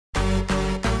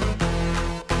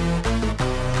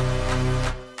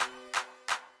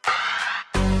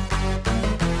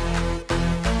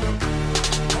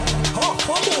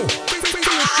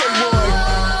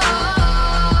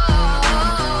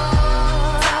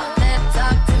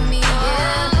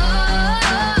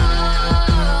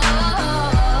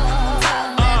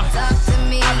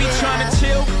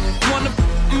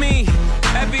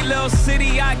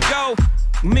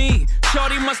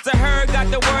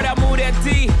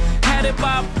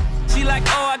like,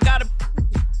 oh, I gotta.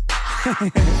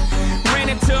 Ran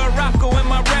into a Rocco in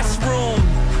my restroom.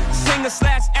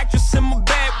 Singer/actress in my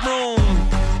bedroom.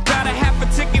 Got a half a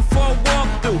ticket for a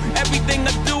walkthrough. Everything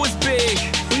I do is big.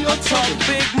 I talk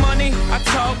big money, I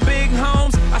talk big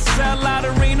homes. I sell out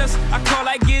arenas, I call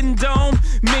that getting dome.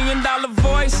 $1 million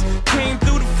voice came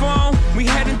through the phone. We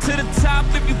heading to the top,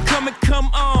 if you come and come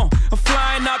on. I'm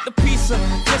flying out the pizza,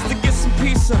 just to get some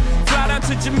pizza. Fly down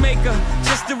to Jamaica,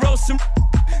 just to roast some.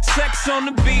 Sex on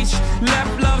the beach,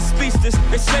 left love speechless.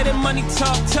 They say that money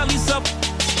talk, tell he's up,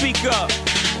 speak up.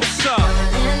 What's up?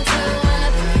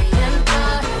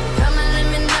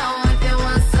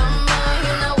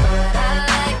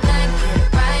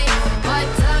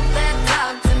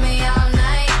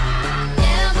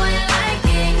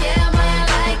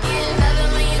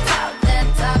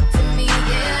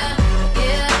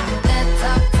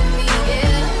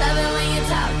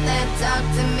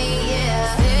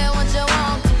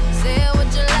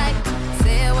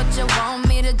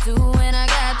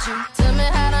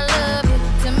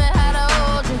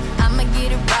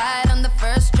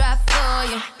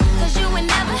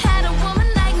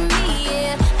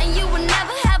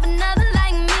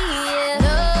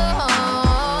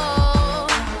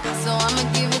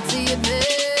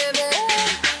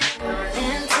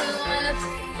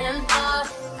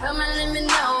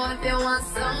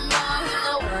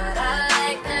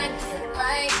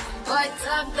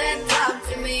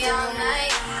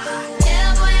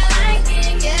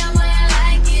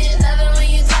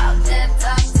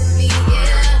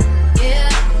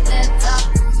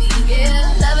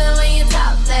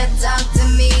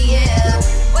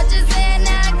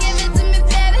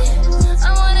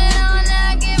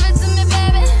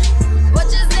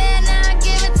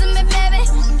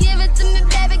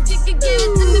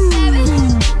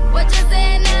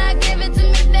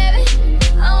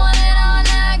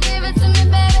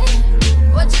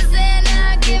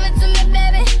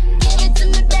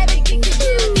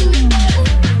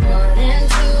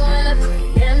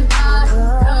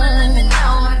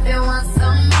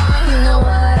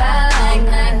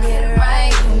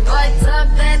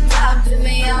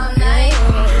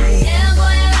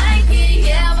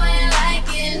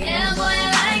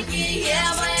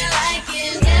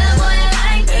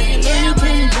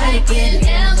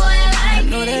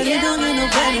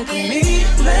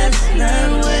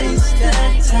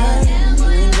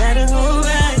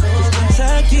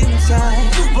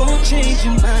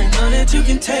 You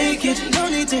can take it, no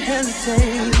need to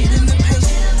hesitate. Getting the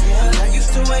patience, yeah, I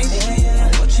used to wait, yeah.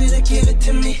 I want you to give it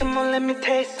to me, come on, let me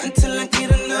taste until I get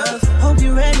enough. Hope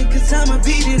you're ready, cause I'ma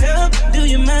beat it up. Do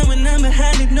you mind when I'm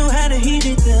behind it, know how to heat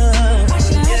it up? I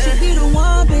should be the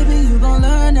one, baby, you gon'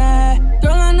 learn that.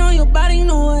 Girl, I know your body,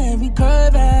 know where every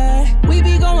curve at. We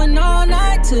be going all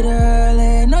night to the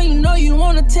early. Know you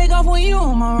wanna take off when you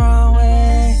on my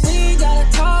runway. We ain't gotta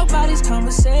talk about these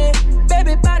conversations.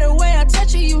 Baby, by the way I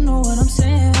touch you, you know what I'm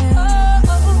saying. Oh,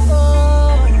 oh,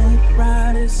 oh,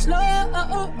 ride it slow.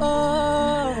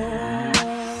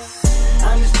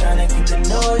 I'm just tryna get to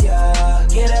know ya,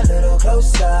 get a little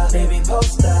closer, baby,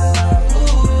 post up.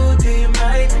 Ooh, do you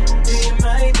mind? Do you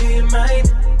mind? Do you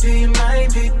mind? Do you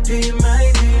mind? Do you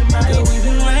mind? Do you mind? Girl, we've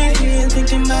been right here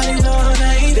thinking about it all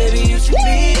night. Baby, you should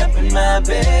be up in my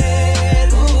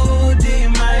bed. Ooh, do you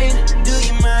mind? Do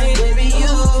you mind? Baby,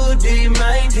 you, do you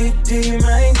mind? Do you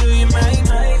mind? Do you mind?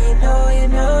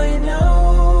 You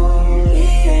know, we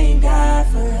ain't got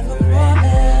forever,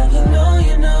 forever. You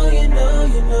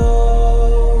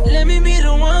know. Let me be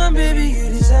the one, baby, you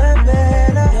deserve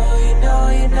better. You know,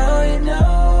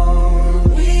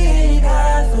 we ain't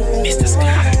got forever. Mr.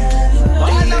 Scott.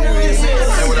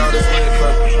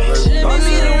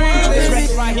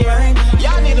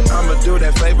 I'ma do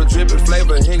that flavor, dripping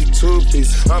flavor in your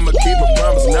two-piece. I'ma keep a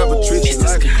promise, never treat you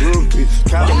like a groupie.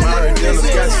 Calamari dinner,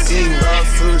 got you eating raw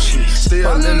sushi.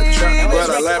 Still in the trap, but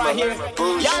I like my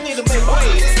bougie. Y'all need to make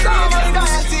way. Somebody got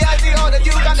CITO that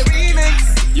you got the remix.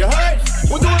 You heard?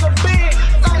 We're doing a big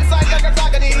alongside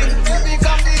Yakatagani. Every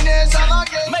combination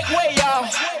again. Make way, y'all.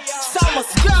 Summer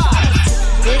Sky.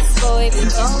 This boy be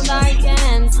so dark and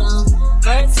handsome.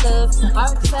 First love,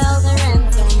 heart sells the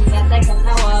ransom. Got that kind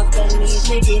of walk that needs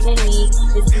to give a need.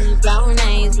 This deep brown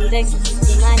eyes, with the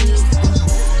kisses in my knees.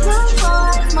 Your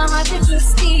voice, my heart that you're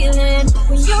stealing.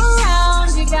 When you're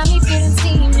around, you got me feeling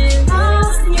steaming.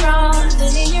 Lost in your arms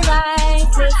and in your eyes.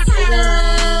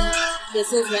 This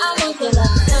is when I want your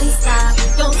love. Don't stop,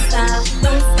 don't stop,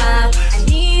 don't stop. I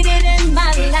need it in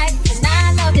my life, and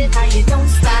I love it how you don't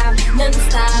stop,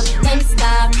 non-stop,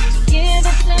 non-stop. Give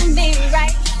it to me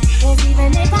right. Cause even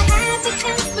if I have the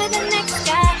chance with the next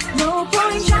guy, no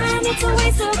point trying, it's a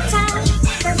waste of time.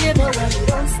 Cause you're the one who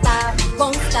don't stop.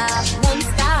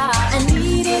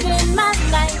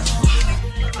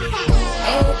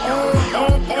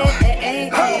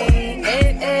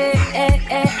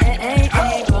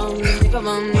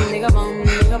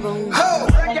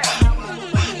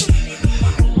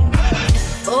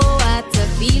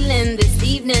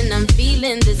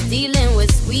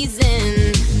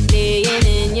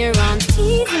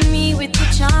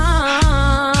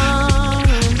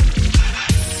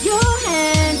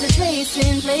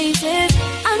 tracing places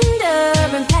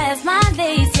under and past my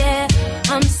days, yeah.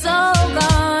 I'm so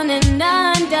gone and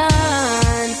undone.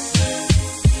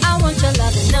 I want your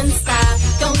loving non-stop,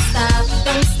 don't stop,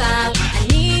 don't stop. I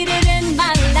need it in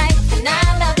my life, and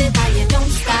I love it how you don't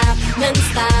stop,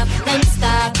 non-stop,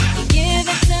 non-stop. You give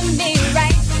it to me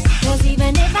right, 'cause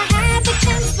even if I had the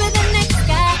chance with the next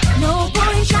guy, no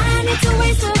point trying, it's a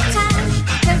waste of time.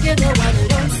 'Cause you're the one who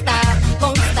don't stop,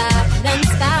 won't stop,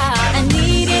 non-stop. I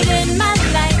need it in my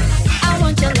life, I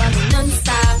want your loving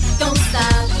non-stop, don't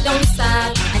stop, don't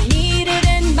stop. I need it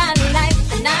in my life,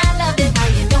 and I love it how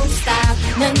you don't stop,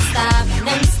 non-stop,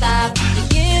 non-stop. You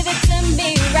give it to me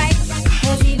right,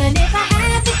 'cause even if I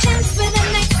had the chance with the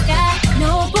next guy,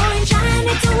 no point trying,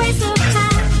 it's a waste of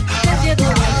time. 'Cause you're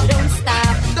the one who don't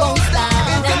stop, don't stop,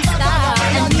 don't stop.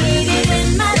 I need it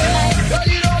in my life. Girl,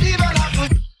 you don't even have to.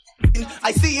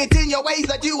 I see it in your ways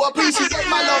that you appreciate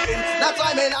my loving. That's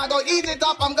why, man, I go ease it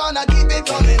up, I'm gonna keep it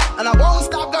coming. And I won't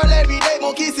stop, girl, every day,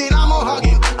 more kissing, I'm more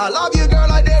hugging. I love you, girl,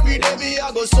 like every day, me,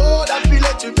 I go show that, we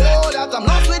let you know that I'm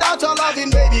lost without your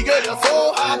loving, baby, girl, you're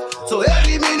so hot. So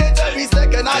every minute, every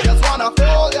second, I just wanna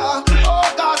hold ya, oh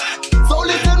God. So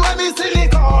listen when me sing the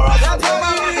chorus, I tell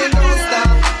you, don't stop,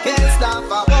 can't stop,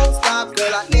 I won't stop,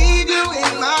 girl, I need you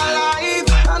in my life.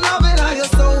 I love it how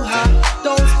you're so hot,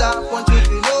 don't stop, want you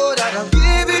to know that I'll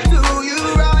give it to you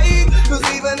right. 'Cause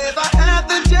even if I had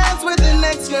the chance with the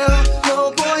next girl,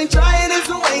 no point trying, it's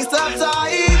a waste of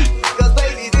time. 'Cause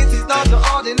baby, this is not the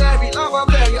ordinary love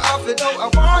affair. You have to know I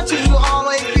want you to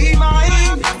always be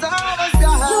mine. That's all I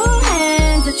got. Your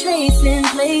hands are tracing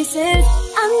places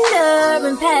under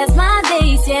and past my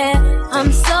days, yeah.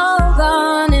 I'm so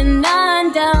gone and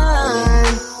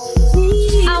undone.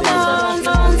 I want,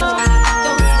 don't stop,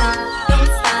 don't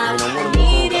stop. I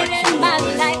need it in my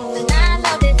life, and I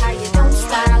love it how you don't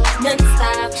stop,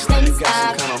 non-stop,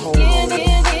 non-stop. Give it.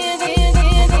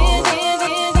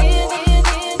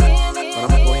 But I'm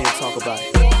gonna go ahead and talk about it.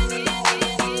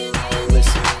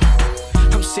 Listen,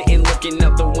 I'm sitting looking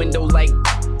out the window like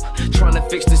trying to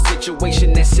fix the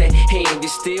situation that's at hand.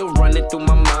 It's still running through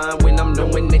my mind when I'm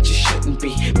knowing that you shouldn't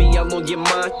be. Me all on your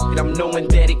mind, and I'm knowing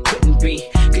that it couldn't be.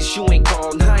 'Cause you ain't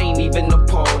called, I ain't even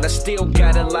appalled. I still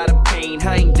got a lot of pain,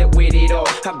 I ain't dealt with it all.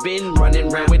 I've been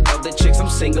running around with other chicks, I'm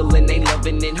single and they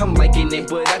loving it. I'm liking it,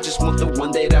 but I just want the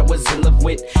one that I was in love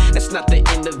with. That's not the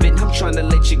end of it, I'm trying to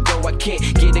let you go. I can't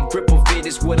get a grip of it,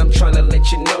 is what I'm trying to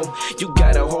let you know. You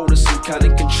got a hold of some kind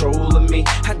of control of me.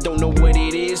 I don't know what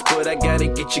it is, but I gotta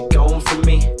get you going for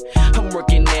me. I'm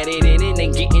working at it and it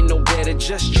ain't getting no better.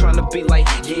 Just trying to be like,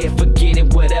 yeah, forget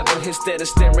it, whatever. Instead of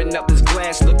staring up this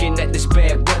glass, looking at this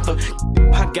bad weather,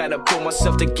 I gotta pull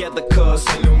myself together, 'cause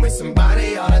When I'm with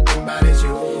somebody, all I think about is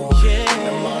you. Yeah. When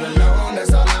I'm all alone,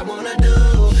 that's all I wanna do.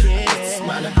 Yeah. It's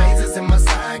smiling faces in my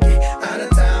psyche. Out of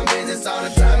time, business all the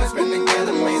time. It's been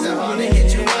together, amazing, hard to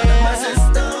get you out of my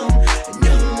system. And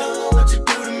you know what you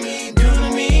do to me, do to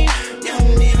me. You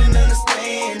don't even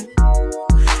understand.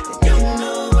 And you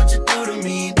know what you do to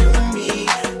me, do to me.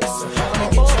 It's so hard to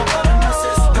get you out of my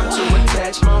system. I'm too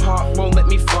attached, my heart won't let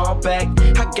me fall back.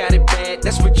 I got it bad,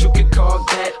 that's what you could call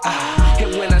that.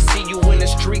 And when I see you in the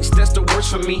streets, that's the worst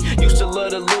for me. Used to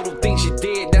love the little things you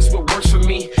did, that's what works for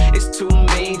me. It's too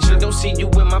major, don't see you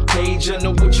in my page. I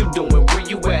know what you doing, where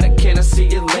you at, can I see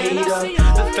you later?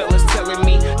 The fellas telling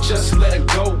me, just let it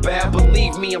go, bad.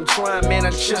 Believe me, I'm trying, man,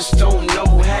 I just don't know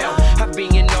how. I be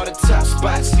in all the top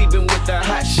spots, sleeping with the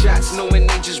hot shots, knowing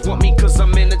they just want me 'cause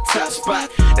I'm in the top spot.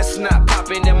 That's not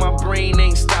popping and my brain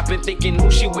ain't stopping, thinking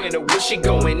who she with or where she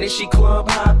going, is she club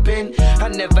hopping? I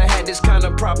never had this kind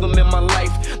of problem in my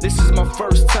life. This is my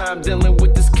first time dealing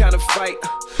with this kind of fight.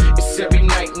 It's every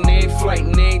night and every flight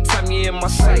and every time you're in my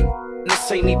sight.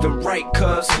 This ain't even right,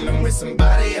 'cause When I'm with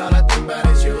somebody, all I think about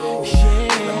is you.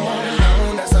 When I'm all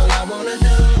alone, that's all I wanna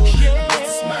do. It's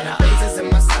the smiling faces in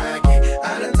my psyche.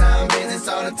 Out of time, business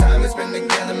all the time. It's been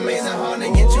together, amazing, hard to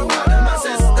get you out of my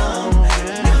system.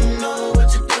 You know what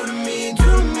you do to me, do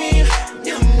to me.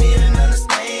 You don't even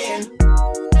understand.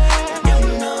 You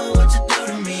know what you do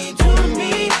to me, do to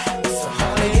me. It's so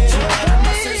hard to get you out of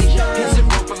my system. is it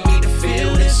wrong for me to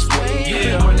feel this way? You've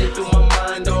been running through my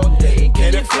mind all day.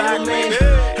 Can you feel me?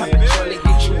 I've been trying to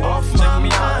get you off my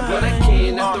mind, but I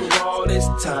can't after all this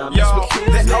time. Yo,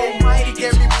 the Almighty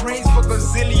gave me praise for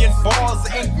gazillion bars.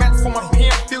 The ink meant for my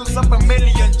pen fills up a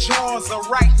million jars. I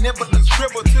write, never to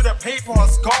scribble to the paper or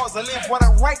scars. I live what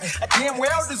I write, I damn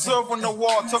well deserve on the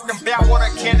wall. Talking about what I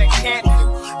can and can't do.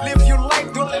 Live your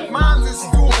life, don't let mine is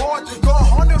too hard to go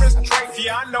 100 is straight.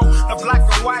 Yeah, I know the black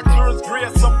and white turns gray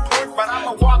at some point, but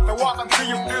I'ma walk the walk until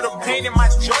you feel the pain in my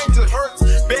joints. It hurts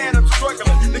bad, I'm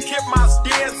struggling to keep my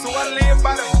stand, so I live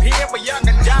by the pen, but y'all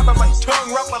can die by my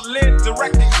Upper lid,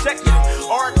 direct executive.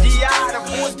 RDI, the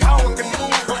voice power can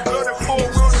move. I'm good at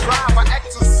 4-wheel drive. I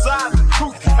exercise the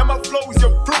truth. And my flow is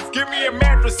your proof. Give me a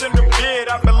mattress in the bed.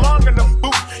 I belong in the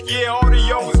booth. Yeah,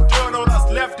 audio is done. All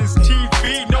that's left is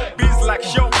TV. No beats like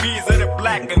showbiz and the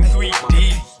black and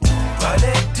 3D.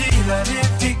 Valentina de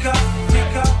fika,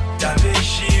 dame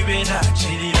shibe na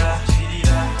chirira.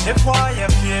 If I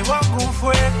am here, what go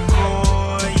for it?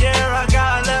 Oh, yeah, I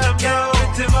got love, yo.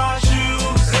 Fit in my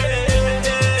shoes,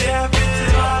 yeah, fit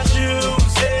in my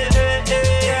shoes,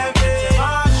 yeah, fit in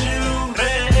my shoes,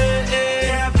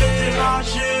 yeah, fit in my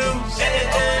shoes,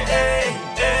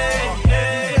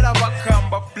 Era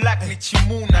wakamba black ni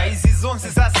chimuna. Hizi zonse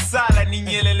za sala ni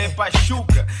nyelele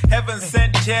pashuka. Heaven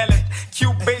sent talent,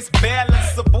 Q-based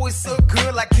balance. The boy so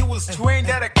good like he was trained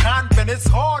at a convent. It's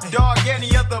hard, dog.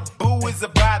 Any other boo is a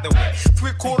by the way.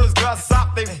 3/4 glass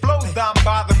up, they blow down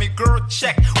bother me. Girl,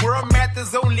 check where I'm at.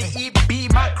 There's only EB.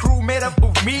 My crew made up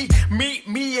of me,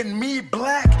 and me.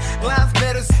 Black lines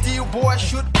better steel, boy.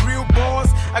 Shoot real balls.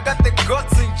 I got the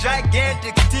guts and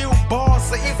gigantic steel balls.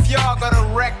 So if y'all got a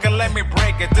record, let me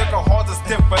break it. Took a harder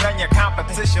stiffer than your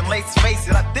competition. Let's face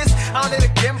it, like this, I don't need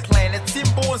a game plan. It's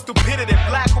simple and stupidity.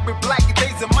 Black will be black. It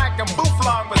takes a mic and booth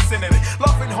long vicinity.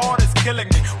 Loving hard is killing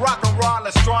me. Rock and roll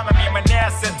astronomy. My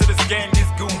asset to this game.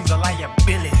 These goons are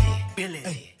liability.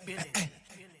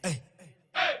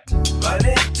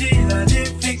 Valentina de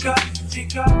fika,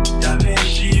 dame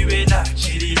shibe na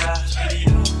chirira.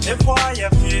 If I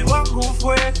am here, what go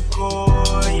for it?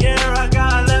 Oh, yeah, I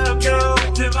got love, yo.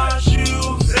 Fit in my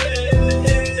shoes,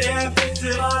 yeah, fit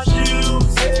in my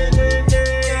shoes,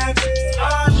 yeah, fit in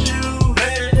my shoes,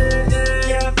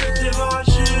 yeah, fit in my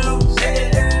shoes,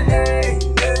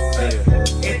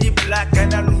 Eddie Black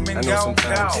and aluminum gown.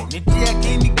 Nitia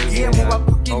gini game wa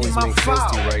kutini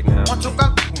mafao. Wanchoka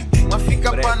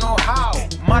mafika pa know how.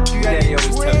 Matu ya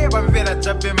lichwe bavela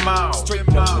chape mao.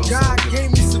 God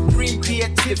gave me supreme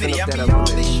creativity. I'm beyond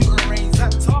the shooting range. I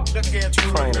talk the game.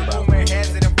 Crying about.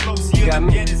 You got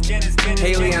me.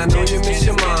 Haley, I know you miss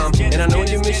your mom, and I know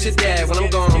you miss your dad when I'm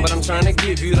gone, but I'm trying to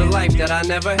give you the life that I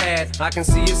never had. I can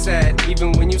see you sad,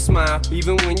 even when you smile,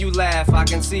 even when you laugh. I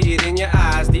can see it in your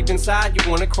eyes. Deep inside, you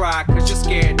wanna cry, cause you're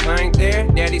scared. I ain't there,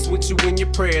 daddy's with you in your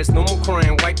prayers. No more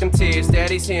crying, wipe them tears.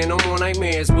 Daddy's here, no more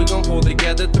nightmares. We gon' pull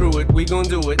together through it, we gon'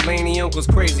 do it. Laney uncle's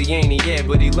crazy, ain't he? Yeah,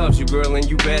 but he loves you, girl, and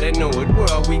you better know it. We're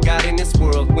all we got in this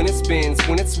world. When it spins,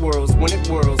 when it swirls, when it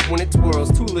whirls, when it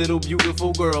twirls. Two little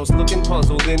beautiful girls looking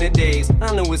puzzled in a daze.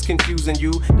 I know it's confusing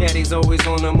you. Daddy's always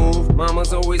on the move,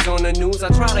 mama's always on the news. I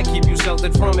try to keep you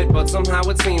sheltered from it, but somehow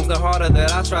it seems the harder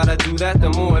that I try to do that, the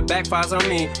more it backfires on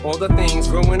me. All the things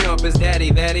growing up as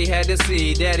daddy that he had to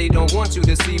see. Daddy don't want you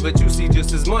to see, but you see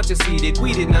just as much as he did.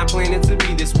 We did not plan it to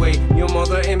be this way, your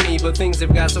mother and me, but things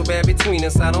have got so bad between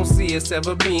us. I don't see us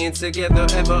ever being together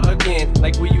ever again,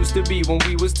 like we used to be when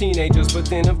we was teenagers. But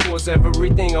then of course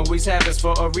everything always happens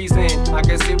for a reason. I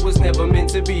guess it was never meant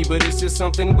to be, but it's just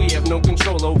something we have no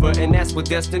control over, and that's what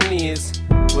destiny is.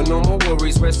 But no more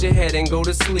worries, rest your head and go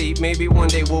to sleep. Maybe one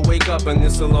day we'll wake up and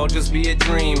this'll all just be a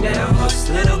dream. Now hush,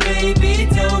 little baby,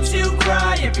 don't you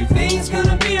cry. Everything's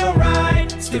gonna be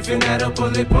alright. Stiffen that upper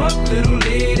lip up, little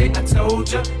lady. I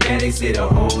told ya, daddy's here to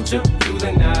hold ya through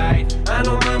the night. I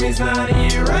know mommy's not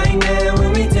here right now,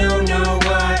 and we don't know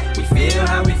why. We feel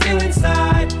how we feel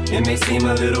inside. It may seem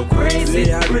a little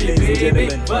crazy, pretty baby,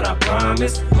 but I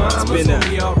promise mama's gonna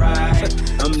be alright.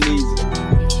 I'm Amnesia.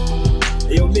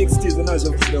 Your mixed is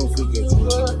another don't forget.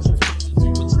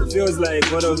 It feels like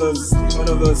one of those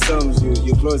songs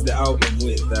you close the album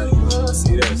with.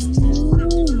 Serious.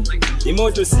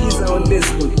 Immortal Caesar on this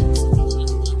one.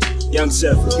 Young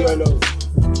Chef, pure love.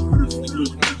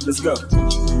 Let's go.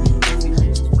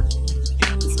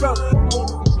 Let's go.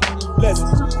 Let's.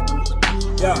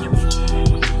 Yeah.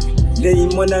 Dei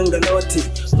mwanangaloti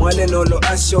mwane nolo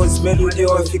ashos melody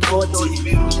of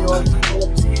ikoti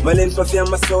Malen pafia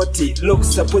masoti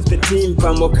looks up with the team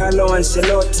pa Mokalo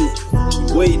Ancelotti.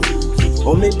 Wait,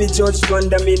 or maybe George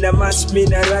Rwanda mina match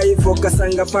mina rival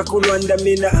kasanga paku Rwanda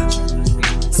mina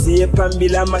siye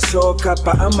pambila mashoka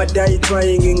pa amadai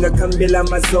trying inga kambila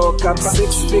mazoka pa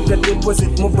 6-figure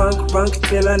deposit mu bank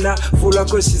telana full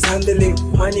of course she's handling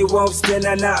money wow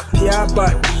stenana pia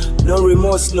but no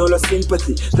remorse, no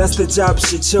sympathy. That's the job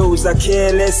she chose. I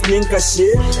care less, ninka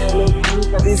shit.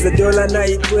 This a dollar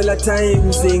night, 12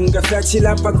 times. Inga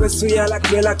fachila pa kwesuya la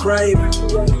kwela crime.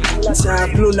 Cha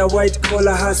blue na white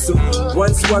collar hustle.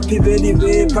 Once wapi bedi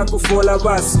be paku fola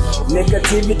basu.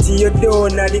 Negativity yodo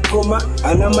na di koma.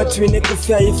 Alama twine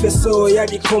kufya ife so ya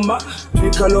di koma.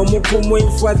 Twikalo mukumu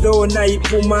infado na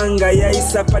ipumanga. Ya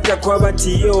isa pata kwa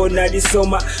bati yo na di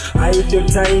soma. Idle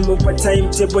time upa time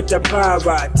tebo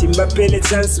tapaba. Timba pele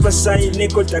chance pasai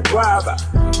neko takwaba.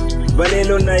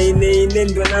 Balelo na ine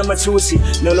ndo na machushi.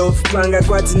 Nolo mfupanga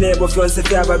kwa tinebo fyonse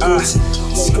fyaba gushi.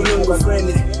 Shikulungu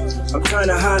friendly, I'm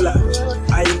tryna holla.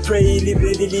 I pray, live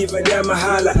a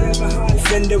mahala.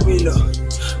 Defend the window,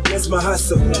 bless my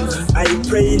hustle. I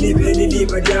pray, live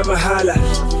a mahala.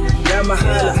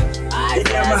 Yamahala,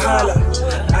 Yamahala.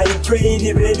 I pray,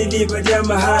 live a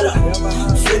mahala.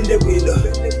 Defend the window.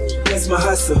 Bless my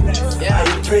hustle.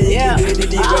 I pray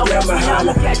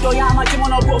mahala.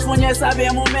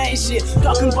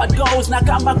 Talking about goals, na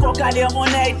kamba koka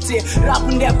lemonade. Rap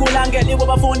nde kulangeli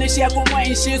wabafunishe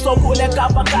kumwenshi. So kule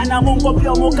kapa kana mungo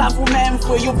pyo mukafu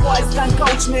memfu. You boys can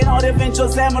coach me, not even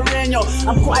Jose Mourinho.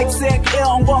 I'm quite sick,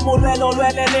 ill, ngomu lelo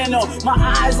lelelino. My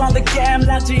eyes on the game,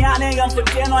 like Gianni, I'm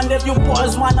forgetting. And if you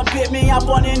boys wanna beat me up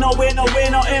on it, no way, no way,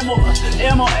 no emo,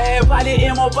 everybody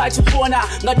emo, bachifuna.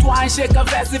 Ngatwan shake a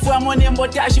vest if I'm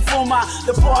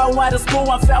the boy went to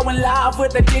school and fell in love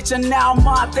with the teacher. Now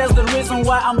Mark, there's the reason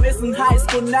why I'm missing high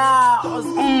school now.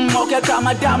 Okay,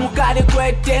 kama damu kari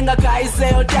kwetenga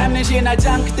kaiseo damage na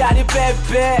junk daddy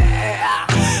pepe.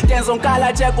 Tenzo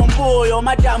nkala cheko mbuyo,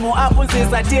 madamu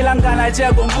apunzisa tilangana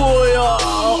cheko mbuyo.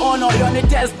 Ono yoni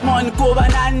testimony kuba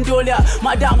nandulia,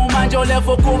 madamu manjo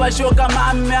levo kuba shuka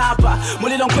mami hapa.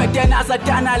 Mulilo nkwete na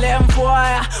satana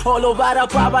lemfoya, olubara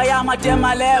kwaba ya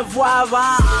matema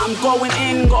levwava. I'm going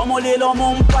in, go mulilo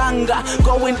mumpanga.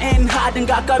 Going in hard,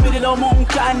 ngakabililo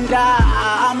mumkanda.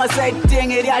 I'm a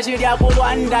setting it, yashiri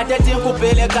kulwanda. Teti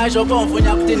kupele kasho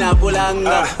konfunya kutina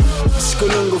kulanga.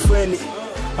 Shikulungu friendly,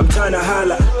 I'm tryna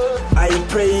holla. I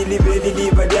pray, live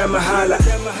a mahala.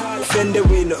 Defend the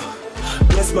window,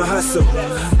 bless my hustle.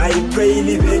 I pray,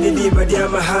 live a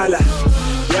mahala.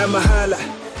 Yamahala,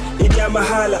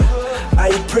 Yamahala.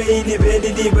 I pray, live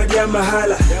a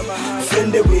mahala.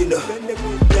 Defend the window.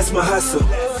 Bless my hustle.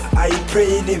 I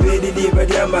pray, live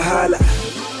a mahala.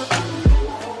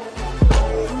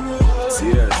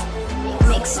 Serious.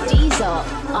 Mix Diesel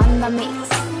on the mix.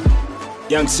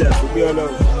 Young chef, we'll be all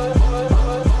over.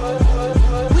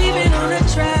 We've been on a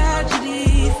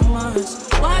tragedy for months.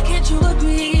 Why can't you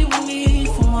agree with me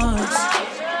for once?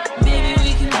 Maybe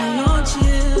we can be on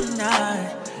chill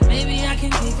tonight. Maybe I can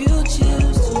give you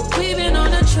chills too. We've been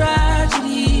on a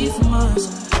tragedy for months.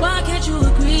 Why can't you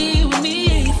agree with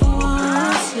me for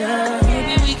once? Yeah,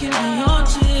 maybe we can be on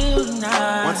chill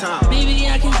tonight. One time. Maybe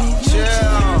I can give you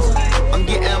chills. I'm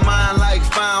getting mine like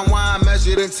fine wine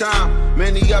measured in time.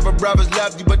 Many other brothers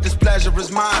love you, but this pleasure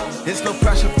is mine. It's no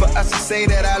pressure for us to say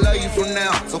that I love you from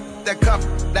now. So that cup,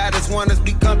 that is one that's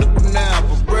be comfortable now.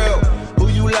 For real, who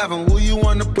you loving, who you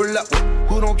wanna pull up with?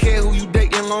 Who don't care who you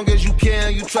dating, long as you care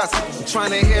and you trust. I'm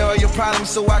trying to hear all your problems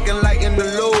so I can lighten the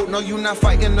load. No, you not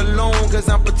fighting alone, cause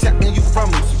I'm protecting you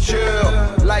from them. So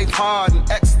chill, life hard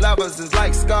and ex-lovers is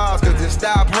like scars. Cause it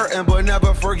stopped hurting but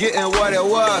never forgetting what it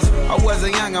was. I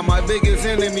wasn't young and my biggest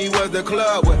enemy was the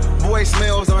club with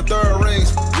voicemails on third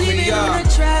rings. We've been on a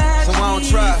tragedy, so I don't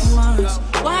trust.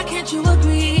 Why can't you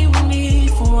agree with me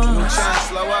for once? I'm trying to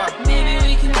slow up. Maybe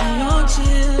we can be on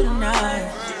chill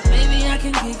tonight. Maybe I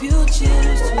can give you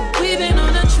chills too. We've been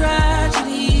on a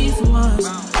tragedy for once.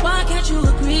 Why can't you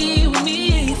agree with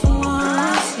me for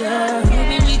once? Yeah,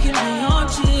 maybe we can be on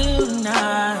chill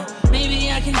tonight.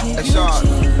 Maybe I can give you chills.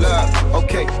 Look,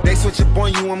 okay, they switch up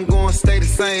on you, I'm gonna stay the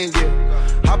same,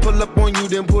 yeah. I pull up on you,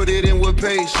 then put it in with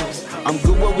patience. I'm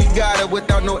good where we got it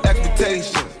without no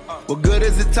expectation. What good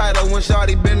is the title when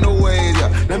shawty been away?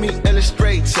 Yeah. Let me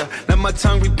illustrate ya, let my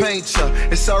tongue repaint ya.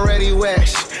 It's already wet.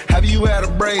 Have you had a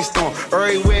brainstorm?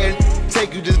 Everywhere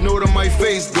take you, just know that my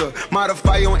face good.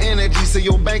 Modify your energy so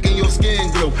your bank and your skin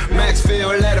glow. Max feel,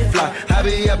 let it fly. I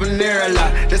be up in there a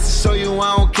lot, just to show you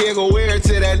I don't care. Go wear it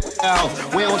to that house.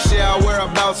 We don't share our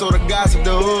whereabouts or the gossip,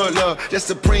 the hood love. Just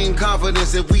supreme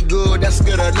confidence. If we good, that's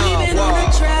good enough. We've been on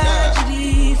a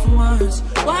tragedy for once.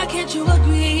 Why can't you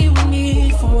agree with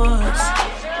me for once?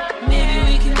 Maybe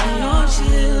we can be on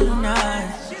chill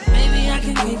tonight. Maybe I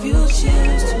can give you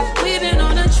chills too. We've been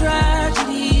on a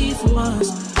tragedy for once.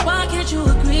 Why can't you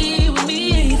agree with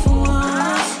me for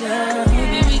once? Yeah,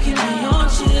 maybe we can be on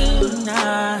chill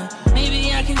tonight.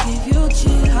 Maybe I can give you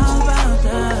chills. How about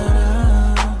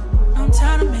that? I'm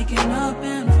tired of making up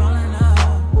and falling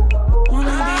out. Wanna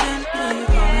be that girl you're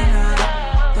calling out.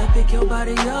 That pick your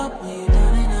body up when you're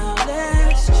down and out.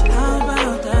 Let's chill. How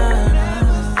about that?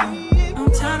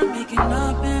 I'm tired of making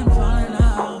up and falling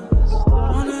out.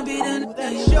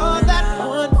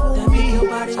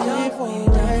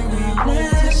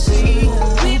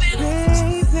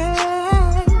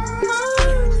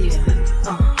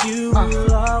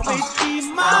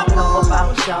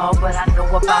 y'all, but I know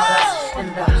about us.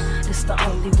 And it's the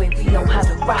only way we know how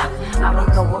to rock. I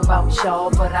don't know about y'all,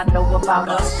 but I know about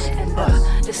us. And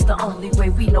it's the only way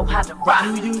we know how to rock.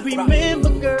 Do you remember,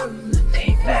 girl,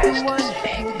 the one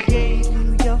who gave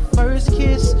you your first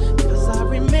kiss? 'Cause I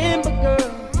remember, girl,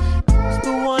 was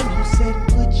the one who said,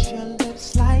 put your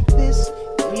lips like this.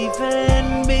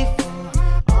 Even before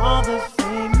all the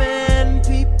fame and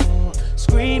people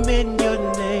screaming your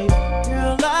name.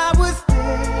 Girl, I was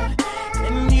there,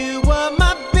 and you were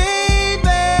my baby.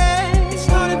 It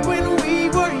started when we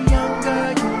were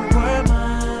younger, you were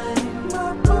mine.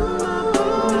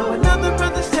 Now another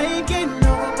brother's taking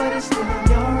over, but it's still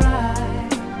your right.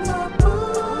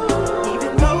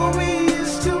 Even though we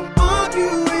used to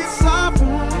argue, it's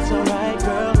alright. It's alright,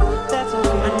 girl, that's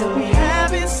okay. I know we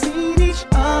haven't seen each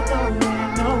other in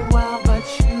a while, but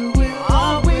you will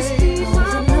always be mine. I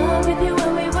was in love with you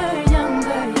when we were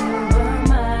younger, you were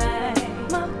mine.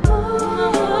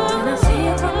 And I see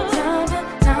it from time to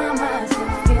time, I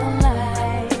still feel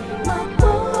like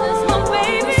that's my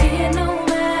baby. See it no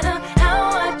matter how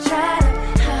I try to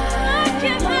hide.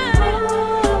 And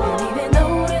even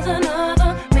though there's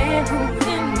another man who's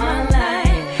in my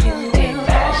life, you will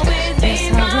always be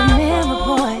mine. I remember,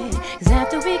 boy, 'cause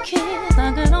after we kissed, I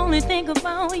could only think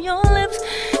about your lips.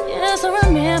 Yes, I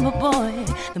remember, boy,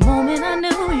 the moment I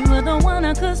knew you were the one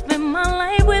I could spend my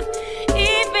life with.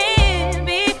 Even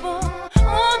before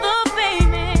all the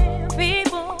famous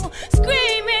people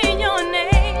screaming your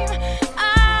name, I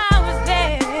was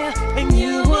there, And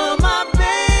you were my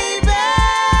baby.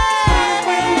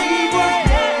 When we were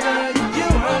younger, you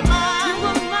were mine.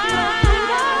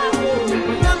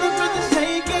 Another brother's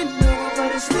taking over, but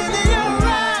it's still in your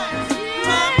eyes.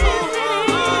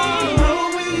 Though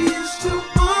we used to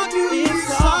argue,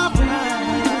 it's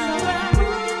alright.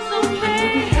 We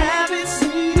haven't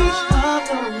seen each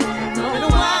other in a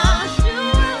while.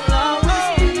 Always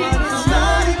be, but it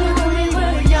started when we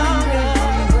were younger.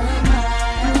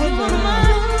 You were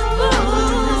mine.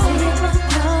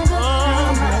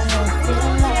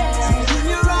 In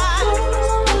your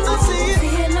eyes, I see it.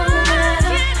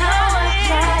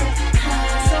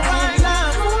 So right now,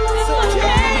 it's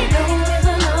okay.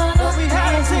 We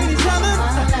haven't seen each other.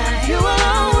 You will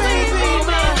always be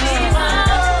mine.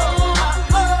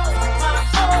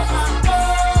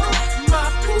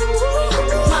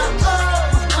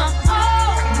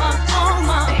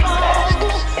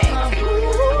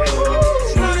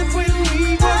 Started when we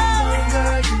were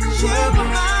younger. You were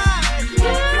mine.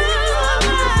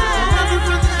 Another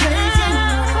brother's taking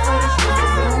over, but it's still mine.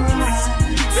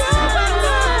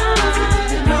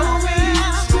 No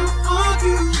ways to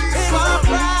argue. It's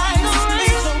alright.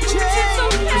 It's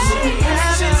okay. We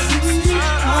haven't seen each other.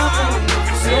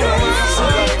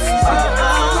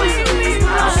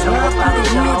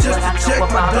 Just to check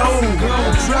my dough.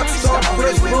 Trap star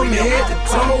fresh from head to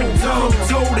toe.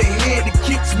 Toe to head, the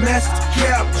kicks match the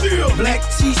cap. Black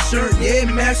t-shirt, yeah,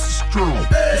 match the screw.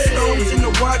 The stones in the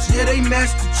watch, yeah, they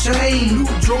match the chain. New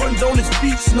Jordans on his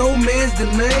feet, Snowman's the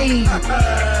name.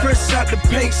 Fresh out the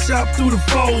paint shop, threw the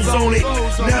foes on it.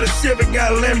 Now the Chevy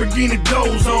got a Lamborghini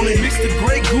doors on it. Mix the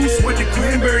Grey Goose with the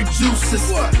cranberry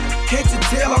juices. Can't you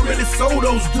tell I really sold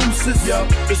those deuces?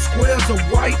 The squares are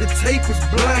white, the tape is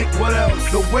black. What else?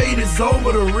 The wait is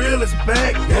over, the real is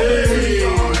back.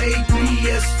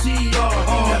 ABSTR.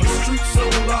 Got the streets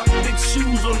on lock, big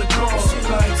shoes on the car. She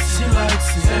likes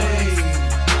it. Hey,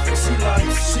 she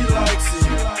likes it.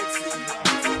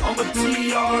 I'm a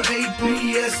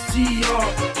TRAPSTR.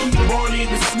 Keep Barney in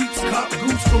the sweets, cop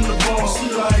goose from the bar.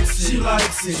 She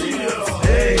likes it.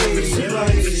 Hey, she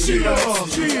likes it.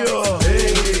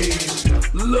 Hey.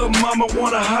 Little mama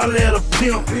wanna holler at a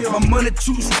pimp. My money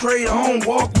too straight, I don't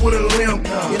walk with a limp.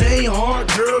 It ain't hard,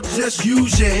 girl, just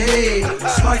use your head.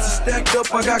 Slices stacked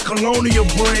up, I got colonial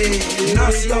bread. Now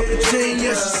she off the chain,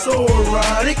 yeah, she's so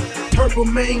erotic. Purple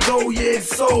mango, yeah, it's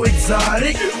so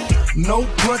exotic. No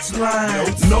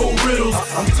punchlines, no riddles.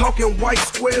 I'm talking white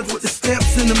squares with the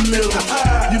stamps in the middle.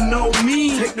 You know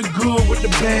me, take the good with the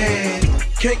bad.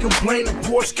 Can't complain, the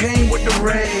Porsche came with the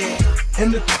rag.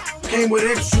 And the came with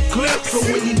extra clips, so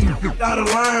when you out of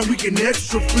line, we can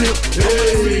extra flip.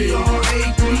 Hey,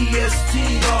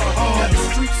 RAPSTR. Got the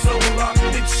streets on lock,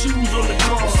 big shoes on the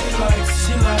car.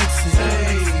 She likes it.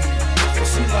 Hey,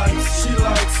 she likes it.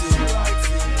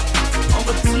 I'm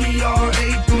a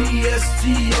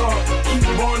TRAPSTR. Keep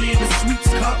Barney in the sweets,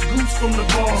 cop goose from the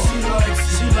bar. She likes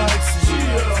it. She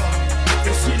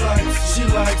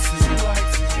likes it.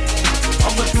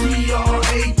 I'm a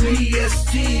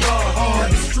TRAPSTR. Got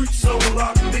the streets on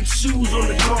lock, big shoes on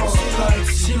the car.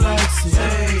 She likes it.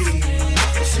 Hey,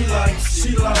 she likes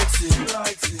it.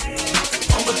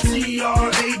 I'm a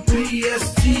TRAPSTR.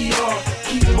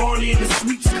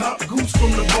 goose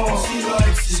from the bar. She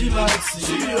likes it, she likes it,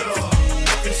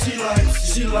 yeah. And she likes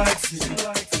it, she likes it, she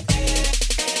likes it.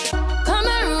 Come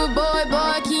here, rude boy,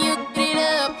 boy, can you get it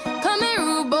up? Come here,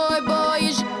 rude boy, boy,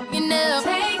 you shaking up.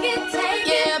 Take it,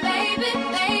 yeah, baby,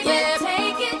 baby, yeah.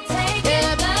 Take it,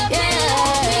 yeah.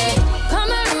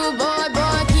 Come here, rude boy,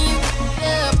 boy, can you get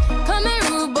it up? Come here,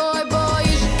 rude boy, boy,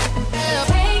 you shaking up.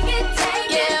 Take it,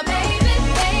 yeah, baby,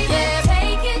 baby, yeah.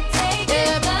 Take it,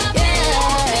 yeah.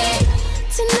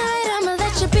 Tonight I'ma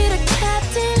let you be the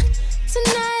captain.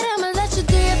 Tonight I'ma let you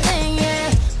do your thing, yeah.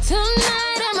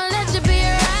 Tonight I'ma let you be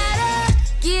a rider.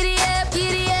 Giddy up,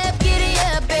 giddy up, giddy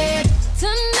up, babe.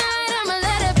 Tonight I'ma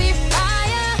let it be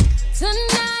fire.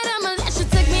 Tonight I'ma let you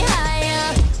take me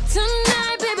higher.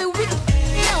 Tonight, baby, we can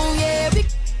get on, yeah. We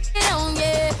can get on,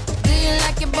 yeah. Do you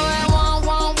like it, boy? I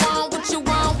want what you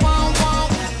want.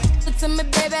 Look to me,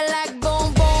 baby, like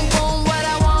boom, boom, boom. What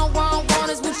I want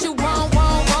is what you want.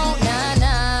 Nah,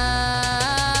 nah.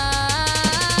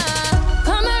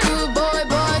 Come here, rude boy,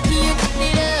 boy, can you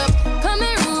get it up? Come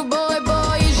here, rude boy,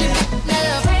 boy, you should get it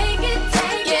up. Take it,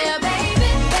 yeah, baby,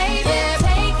 baby, yeah.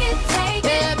 Take it,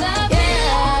 yeah.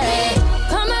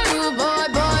 Come here, rude boy,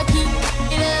 boy, can you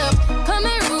get it up? Come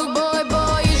here, rude boy,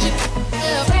 boy, you should get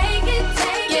it up. Take it,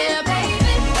 yeah,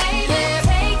 baby, baby, yeah.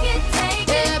 Take it,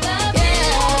 yeah.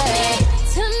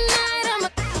 Tonight I'ma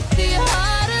be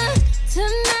harder.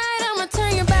 Tonight I'ma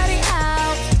turn your body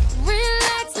out.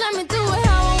 Relax, let me do it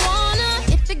how I wanna.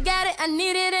 If you got it, I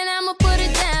need it, and I'ma put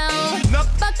it down.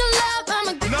 Buckle up,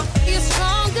 I'ma get you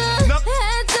stronger.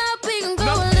 Heads up, we can go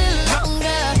a little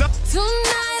longer.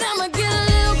 Tonight I'ma get a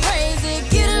little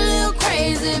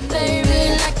crazy, baby.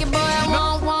 Like it, boy, I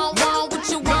want what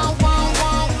you want.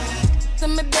 To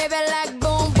me, baby, like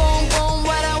boom, boom, boom.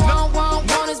 What I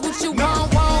want is what you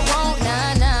want.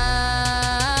 Nah, nah.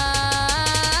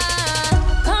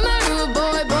 Come here, rude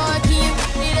boy, boy, can you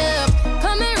get it up?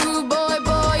 Come here, rude boy,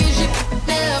 boy, you should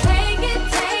get it up. Take it,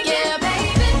 yeah,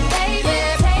 baby, baby,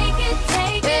 yeah. Take it,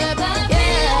 yeah.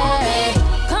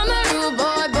 Come here, rude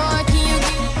boy, boy, can you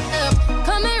get it up?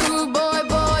 Come here, rude boy,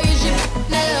 boy, you should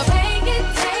get it up. Take it,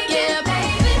 yeah,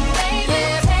 baby, baby,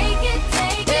 yeah. Take it,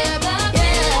 yeah.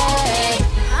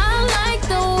 I like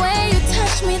the way you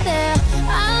touch me there.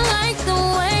 I like the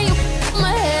way you put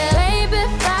my hair. Baby,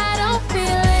 if I don't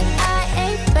feel it, I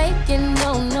ain't faking,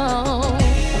 no.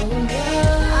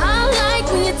 I like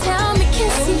when you tell me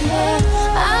kiss you there.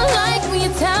 I like when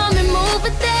you tell me move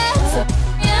it there. So,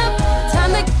 yep,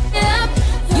 time to get up.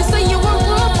 You say you a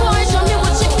rude boy, show me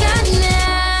what you got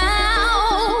now.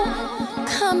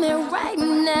 Come here right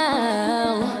now.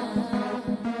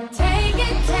 Take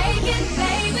it, baby,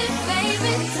 baby,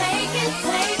 take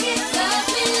it, love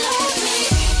me.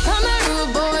 Come here,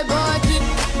 rude boy, boy, keep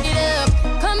it up.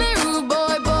 Come here, rude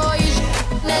boy, boy, you should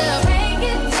get up. Take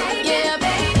it, yeah,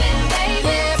 baby,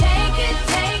 baby, yeah.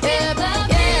 Take it, love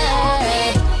me.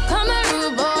 Come here,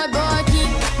 rude boy, boy,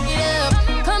 keep it up.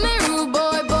 Come here, rude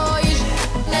boy, boy, you should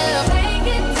get up. Take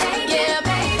it, yeah,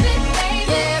 baby,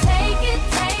 baby, yeah.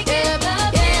 Take it, love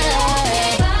me.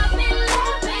 Love me.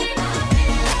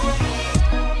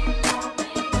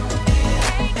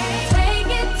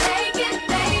 Take it,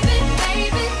 baby,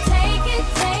 baby,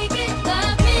 take it,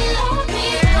 love me,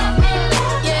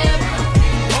 yeah.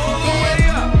 All the way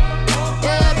up.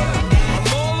 I'm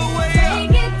all the way up.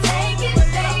 Take it,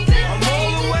 baby, I'm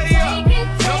all the way up.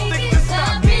 Nothing can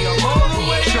stop me. I'm all the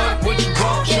way up. Short what you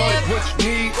want, short what you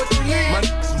need. My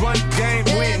niggas run the game,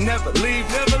 we ain't never leave.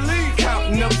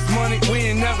 Counting up this money, we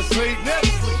ain't never sleep.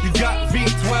 You got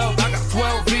V12, I got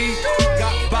 12 V's.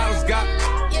 Got bottles, got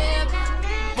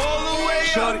all the way up.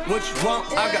 Shorty, what you want,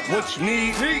 I got what you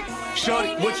need.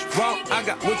 Shorty, what you want, I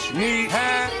got what you need.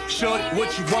 Shorty,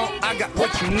 what you want, I got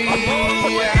what you need. I'm all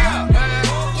the way up.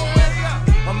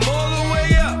 I'm all the way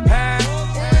up.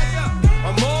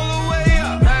 I'm all the way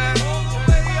up.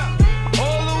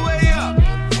 All the way up.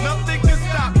 Nothing can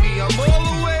stop me. I'm all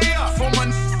the way up. For my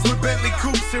with Bentley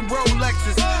coupes and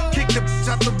Rolexes. Kicked the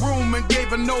out the room and gave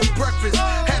her no breakfast.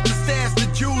 Had to stash the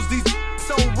jewels, these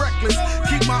so reckless.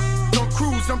 Keep my on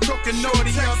cruise, I'm talking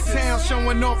naughty uptown,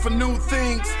 showing off for new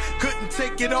things. Couldn't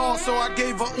take it all, so I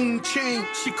gave her chain.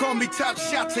 She called me top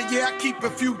shotter, yeah, I keep a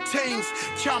few tings.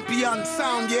 Champion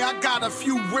sound, yeah, I got a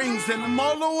few rings. And I'm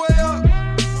all the way up,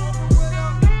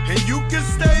 and you can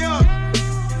stay up.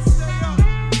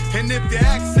 And if you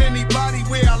ask anybody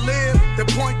where I live, they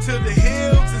point to the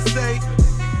hills and say,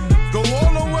 go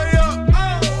all the way up.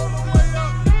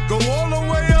 Go all the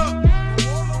way up.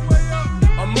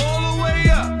 I'm all the way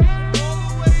up.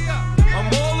 I'm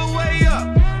all the way up.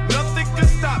 Nothing can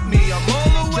stop me. I'm all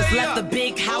the way up. Just left the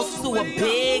big house to a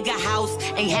bigger house.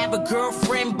 Ain't have a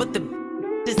girlfriend, but the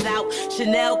is out.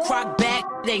 Chanel croc back,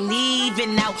 ain't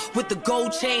even out with the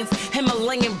gold chains.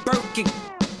 Himalayan Birkin,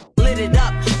 lit it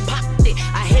up, popped it.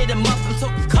 I hit him up, I'm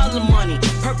talking color money.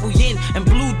 Purple yin and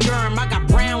blue germ, I got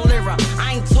brown lira.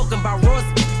 I ain't talking about Ross,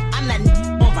 I'm that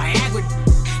on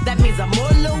Viagra. That means I'm all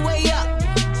the way up,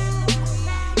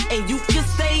 and you can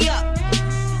stay up.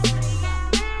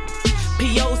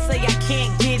 P.O. say I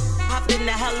can't get hopped in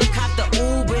the helicopter.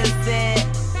 Uber said,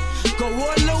 go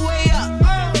all the way up.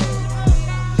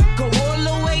 Go all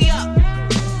the way up.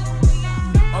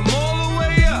 I'm all the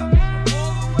way up.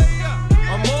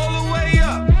 I'm all the way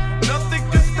up. Nothing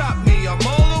can stop me. I'm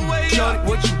all the way up. Shorty,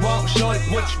 what you want? Shorty,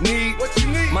 what you need? What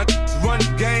you need? My run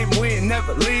the game, we ain't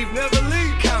never leave. Never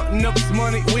leave. Counting up this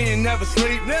money, we ain't never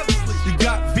sleep. Never sleep. You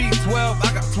got V12,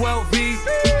 I got 12 V's.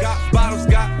 Got bottles,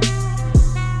 got.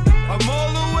 I'm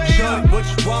all the way Shorty, up. what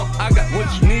you want? I got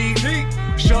what you need.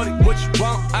 Shorty, what you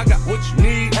want? I got what you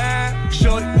need.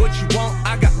 Shorty, what you want?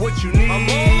 I got what you need. I'm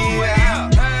all the way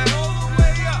up.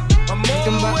 I'm all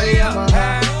the way up.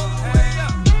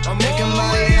 I'm Making all the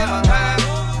my way up.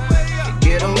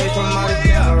 Get away from all the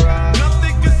camera.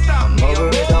 Nothing can stop me. Over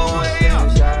it, don't want to stay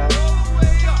inside.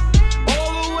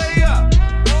 All the way up.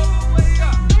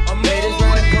 I'm Ladies all the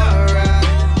run the way corner up.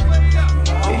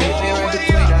 right. You hit me right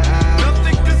between the eyes.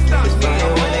 Nothing can stop It's me.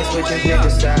 funny when they switch and pick a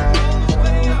side.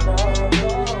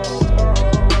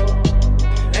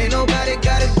 Ain't nobody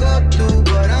gotta go through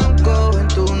what I'm going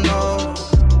through, no.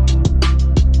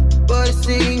 But it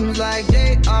seems like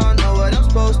they all know what I'm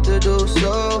supposed to do,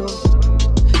 so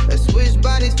let's switch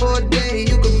bodies for a day.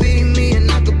 You could be me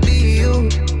and I could be you.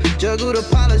 Juggle the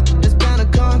polish, it's bound to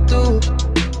come through.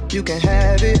 You can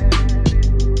have it,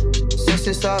 since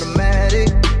it's automatic.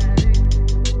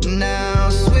 Now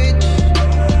switch.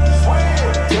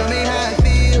 Tell me how it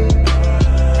feels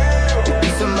to be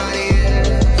somebody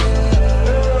else.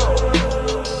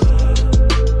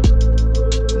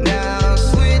 Now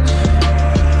switch.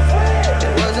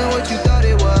 It wasn't what you thought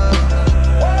it was.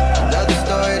 Another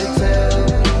story to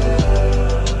tell.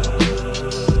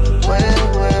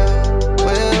 Well, well,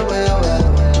 well, well,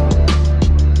 well.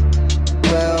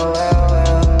 Well,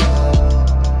 well,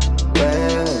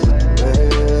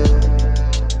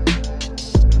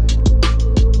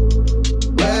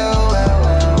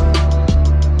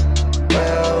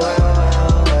 well,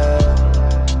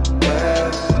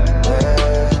 well,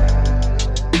 well.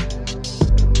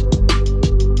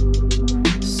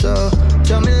 So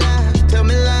tell me lies, tell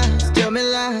me lies, tell me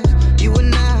lies. You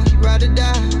and I, ride or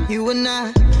die. You and I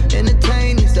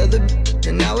entertain these other,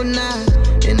 and I will not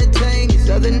entertain these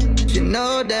other. You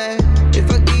know that if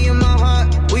I give you my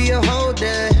heart, will you hold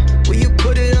that? Will you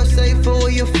put it up safe or will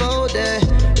you fold that?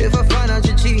 If I find out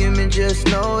you're cheating, then just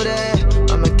know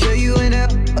that I'ma kill you and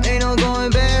that ain't no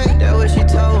going back. That what she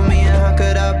told me, and how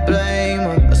could I blame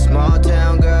her? A small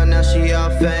town girl, now she all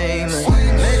famous.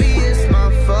 Maybe it's my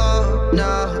fault,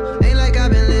 no. Ain't like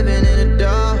I've been living in the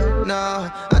dark, no.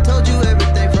 I told you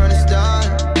everything from the start,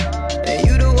 and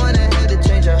you the one that had to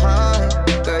change your heart.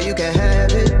 Girl, you can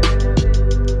have it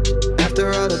after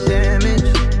all the damage.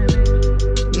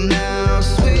 Now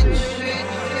switch.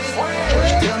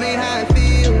 Tell me how it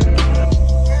feels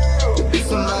to be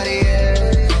somebody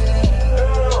else.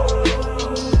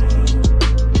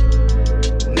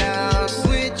 Now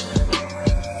switch.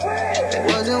 It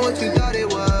wasn't what you thought it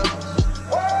was.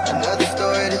 Another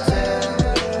story to tell.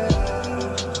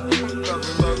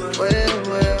 Well,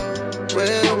 well,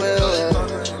 well, well,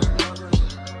 well,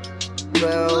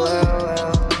 well,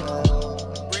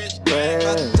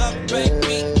 well,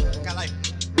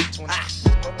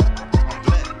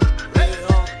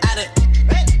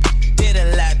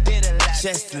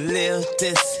 just to live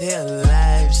this here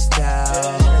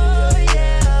lifestyle.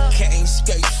 Came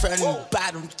straight from the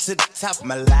bottom to the top of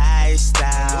my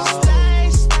lifestyle.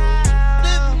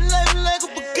 Living life like a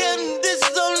beginning, this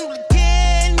is only the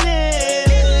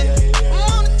beginning.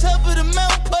 I'm on the top of the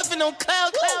mountain, puffing on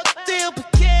clouds, still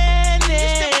beginning.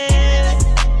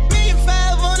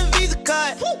 $1,500,000 on a Visa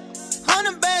card,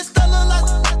 100 bands still look like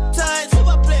ties.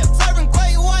 Serving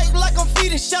great white like I'm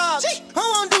feeding sharks. I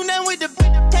won't do nothing with the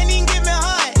can't even get me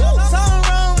high. Something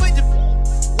wrong with the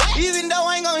even though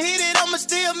I ain't gon' hit it, I'ma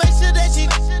still make sure that she.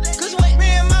 Cause wait, me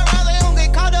and my brother don't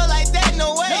get caught up like that,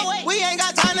 no way. We ain't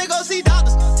got time to go see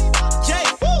doctors. Jay,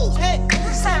 woo, hey.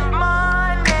 Send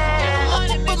money.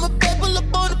 I put my people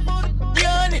up on the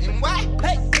running. Why?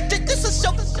 Hey, this a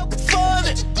show for me.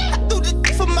 I do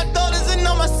this for my daughters and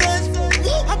all my sons.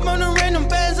 I'm on the random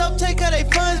bands up, take how they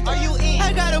funds. Are you in?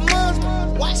 I got a month.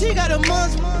 She got a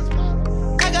month.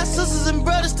 I got sisters and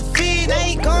brothers to feed. I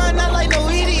ain't going out like no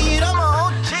idiot. I'm a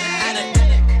OG. I done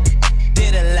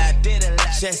did a lot.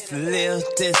 just to live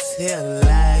this here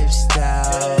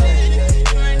lifestyle.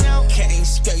 Came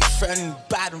straight from the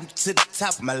bottom to the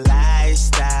top of my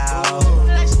lifestyle.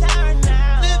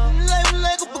 Living life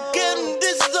like a beginning,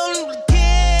 this is only the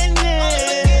beginning.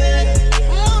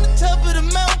 I'm on the top of the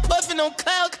mountain, puffing on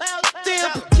clouds, still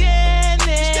beginning.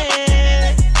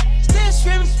 Still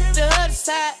streaming the other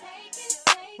side.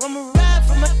 I'ma ride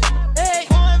for my hey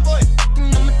convoy.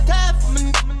 I'ma die for my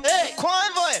hey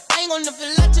convoy. I ain't gonna never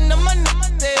let you know my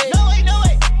hey. No way, no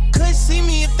way. Couldn't see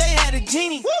me if they had a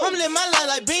genie. I'm living my life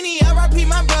like Beanie. R.I.P.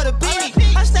 my brother Beanie.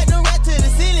 I stacked the rat to the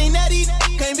ceiling. Now these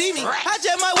can't beat me. I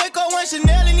just might wake up one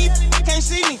Chanel and these can't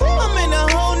see me. I'm in a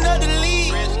whole nother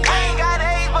league. I ain't got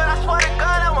AIDS, but I swear to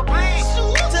God I'ma bleed.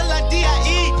 Till like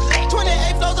D.I.E.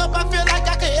 28 flows up, I feel like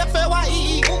I can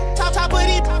F.L.Y.E. Top of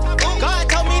these. God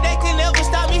told me they can never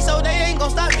stop me, so they ain't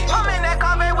gon' stop me. I'm in that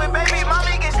comment with baby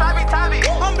mommy, get sloppy toppy.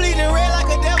 I'm bleeding red like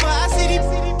a devil, I see these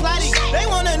plotty. They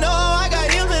wanna know how I got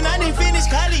M's and I didn't finish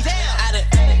college. I done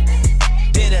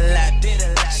did a lot,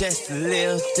 just to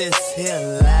live this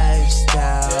here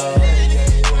lifestyle.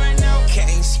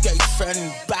 Came straight from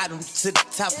the bottom to the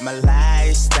top of my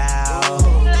lifestyle.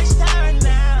 Living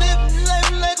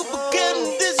life like a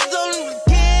beginning, this is only the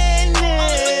beginning.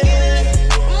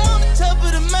 I'm on the top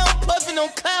of the mountain, puffing on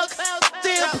clouds,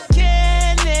 still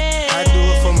beginning. I do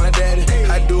it for my daddy,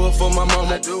 I do it for my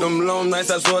mama. Them long nights,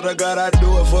 I swear to God, I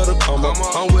do it for the combo.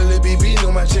 I'm Willie BB,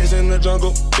 know my chest in the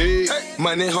jungle. Hey,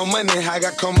 money, home money, I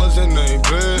got commas in the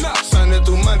bed. Sunday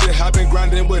through Monday, I been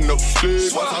grinding with no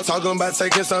sleep. Talking about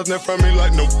taking something from me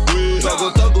like no way.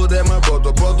 Thuggle, that my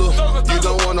brother. You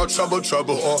don't want no trouble.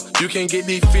 Or you can get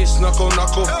these fish knuckle.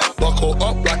 Buckle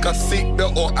up like a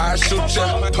seatbelt or I shoot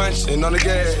ya. Punching on the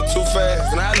gas too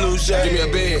fast and I lose ya. Give me a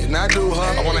bed and I do her.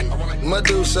 I want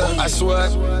Medusa. I swear,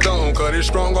 don't cut it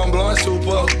strong, I'm blowing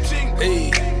super.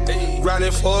 Hey,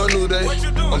 grinding for a new day.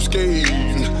 I'm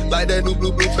skating like that new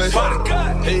blue face.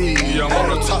 Hey, I'm on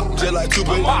the top just like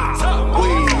toothpaste.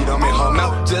 Weed, I'm in her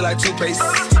mouth just like toothpaste.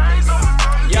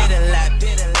 Did a lot,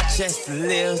 just to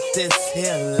live this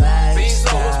here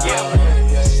lifestyle.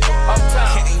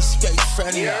 Came straight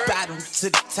from the bottom to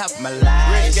the top of my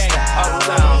lifestyle.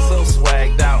 Uptown, so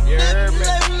swagged out. Living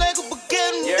life like a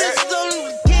beginning, this is only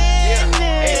the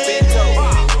beginning. I'm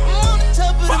on the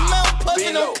top of the mountain,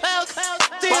 puffing on clouds,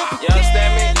 still You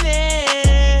understand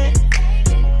beginning.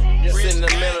 Just in the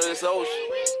middle of this ocean.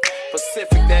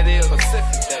 Pacific, that is.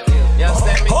 You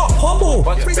understand me? HalfHumble.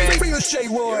 Free the Shay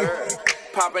Roy.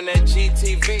 Popping that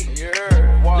GTV.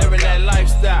 Living that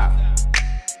lifestyle.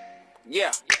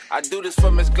 Yeah, I do this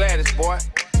for Miss Gladys, boy.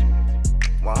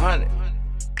 100.